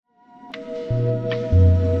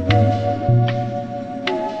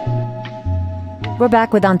We're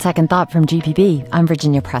back with On Second Thought from GPB. I'm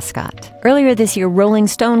Virginia Prescott. Earlier this year, Rolling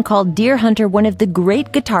Stone called Deer Hunter one of the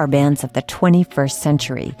great guitar bands of the 21st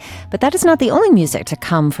century. But that is not the only music to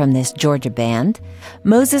come from this Georgia band.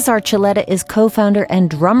 Moses Archuleta is co-founder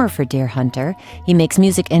and drummer for Deer Hunter. He makes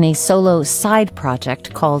music in a solo side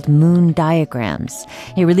project called Moon Diagrams.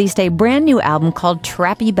 He released a brand new album called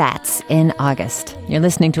Trappy Bats in August. You're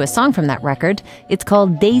listening to a song from that record. It's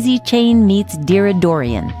called Daisy Chain Meets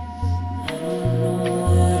Dorian.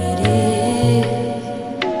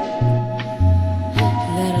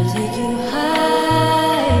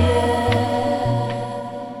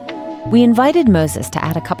 We invited Moses to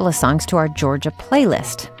add a couple of songs to our Georgia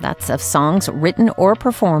playlist. That's of songs written or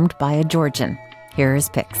performed by a Georgian. Here are his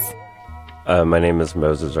picks. My name is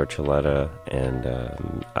Moses Archuleta,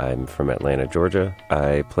 and I'm from Atlanta, Georgia.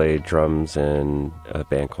 I play drums in a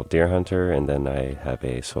band called Deer Hunter, and then I have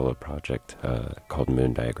a solo project called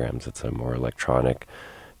Moon Diagrams. It's a more electronic,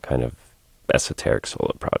 kind of esoteric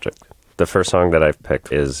solo project. The first song that I've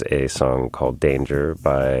picked is a song called Danger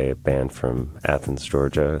by a band from Athens,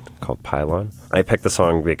 Georgia, called Pylon. I picked the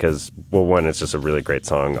song because, well, one, it's just a really great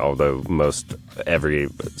song, although every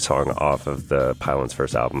song off of the Pylon's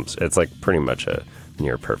first albums, it's like pretty much a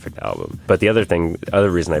near perfect album. But the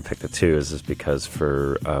other reason I picked it too is because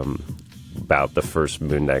for about the first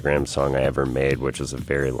Moon Diagram song I ever made, which was a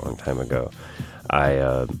very long time ago,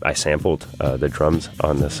 I sampled the drums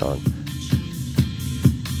on this song.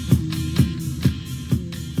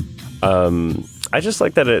 I just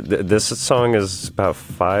like that this song is about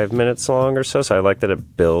 5 minutes long or so I like that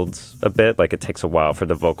it builds a bit. Like, it takes a while for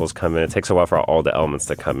the vocals to come in. It takes a while for all the elements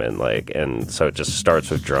to come in, and so it just starts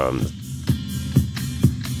with drums.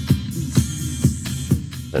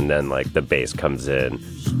 And then, the bass comes in.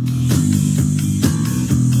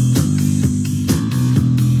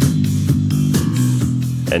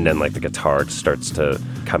 And then, the guitar starts to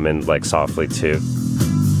come in, softly, too.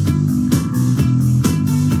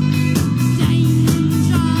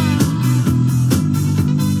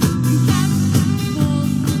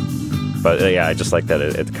 But yeah, I just like that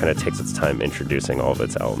it kind of takes its time introducing all of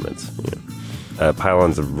its elements.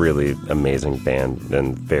 Pylon's a really amazing band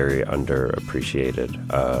and very underappreciated.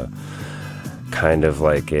 Kind of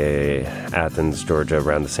like a Athens, Georgia,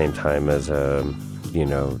 around the same time as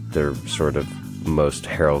their sort of most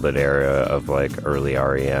heralded era of early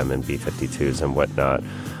REM and B-52s and whatnot.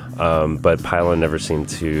 But Pylon never seemed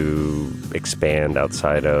to expand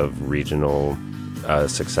outside of regional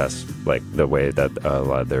success the way that a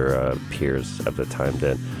lot of their peers of the time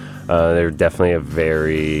did. They're definitely a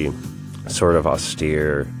very sort of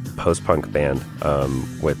austere post-punk band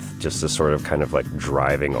with just a sort of kind of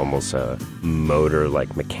driving, almost a motor,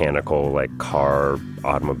 mechanical, car,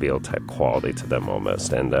 automobile type quality to them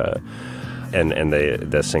almost. And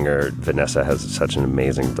the singer Vanessa has such an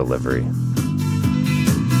amazing delivery.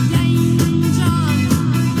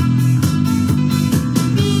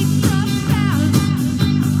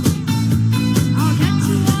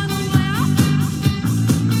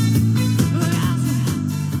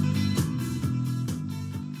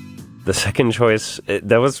 The second choice,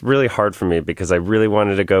 that was really hard for me because I really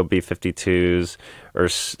wanted to go B-52s, or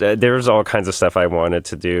there was all kinds of stuff I wanted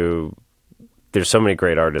to do. There's so many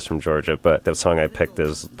great artists from Georgia, but the song I picked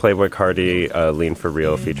is Playboi Carti, Lean for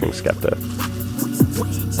Real featuring Skepta.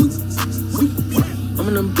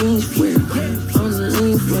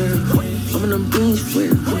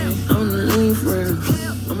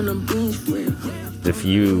 If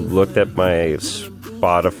you looked at my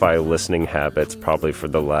Spotify listening habits probably for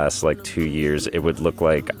the last 2 years, it would look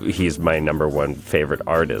like he's my number one favorite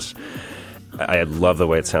artist. I love the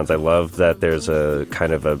way it sounds. I love that there's a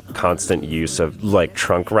kind of a constant use of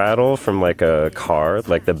trunk rattle from a car,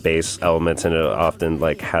 the bass elements, and it often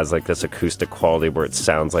has this acoustic quality where it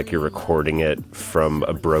sounds like you're recording it from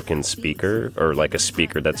a broken speaker, or a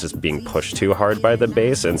speaker that's just being pushed too hard by the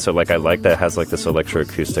bass. And so I like that it has this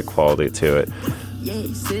electroacoustic quality to it.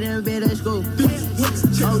 Yeah, sit down, baby, let's go.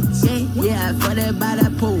 Oh, yeah, for that by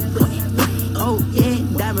that pool. Oh, yeah,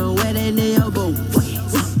 diamond wedding in your boat.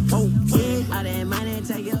 Oh, yeah, all that money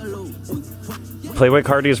take your load. Playboi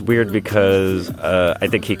Carti is weird because I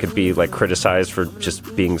think he could be criticized for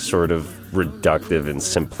just being sort of reductive and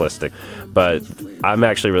simplistic. But I'm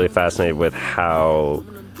actually really fascinated with how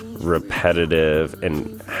repetitive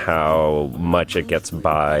and how much it gets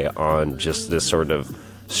by on just this sort of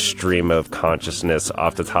stream of consciousness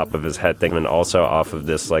off the top of his head thing, and also off of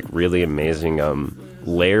this really amazing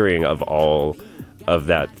layering of all of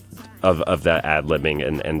that of that ad-libbing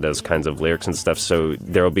and those kinds of lyrics and stuff. So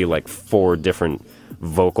there will be 4 different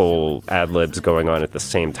vocal ad-libs going on at the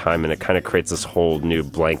same time, and it kind of creates this whole new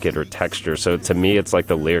blanket or texture. So to me, it's like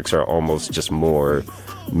the lyrics are almost just more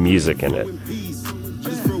music in it.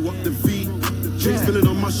 Jake's filling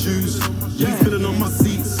on my shoes, he's filling on my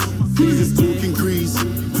seats. Please, talking grease,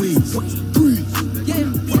 please, breathe.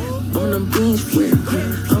 I'm on the beach flip,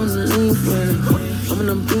 I'm on the lean flip, I'm on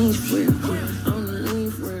the beach flip.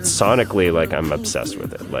 Sonically, like, I'm obsessed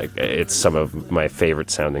with it. Like, it's some of my favorite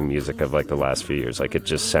sounding music of like the last few years. Like, it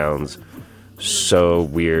just sounds so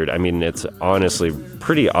weird. I mean, it's honestly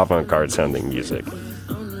pretty avant-garde sounding music.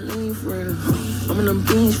 I'm on the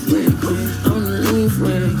beach flip, I'm on the lean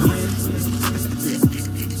flip.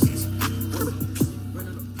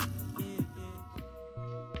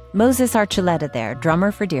 Moses Archuleta there,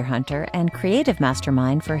 drummer for Deerhunter and creative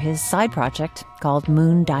mastermind for his side project called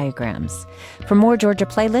Moon Diagrams. For more Georgia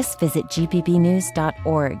playlists, visit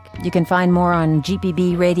gpbnews.org. You can find more on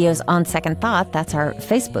GPB Radio's On Second Thought, that's our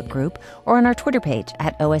Facebook group, or on our Twitter page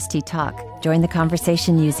at OST Talk. Join the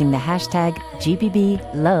conversation using the hashtag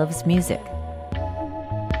GPBLovesMusic.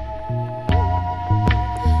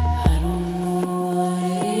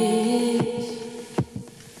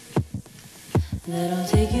 That'll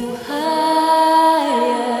take you high.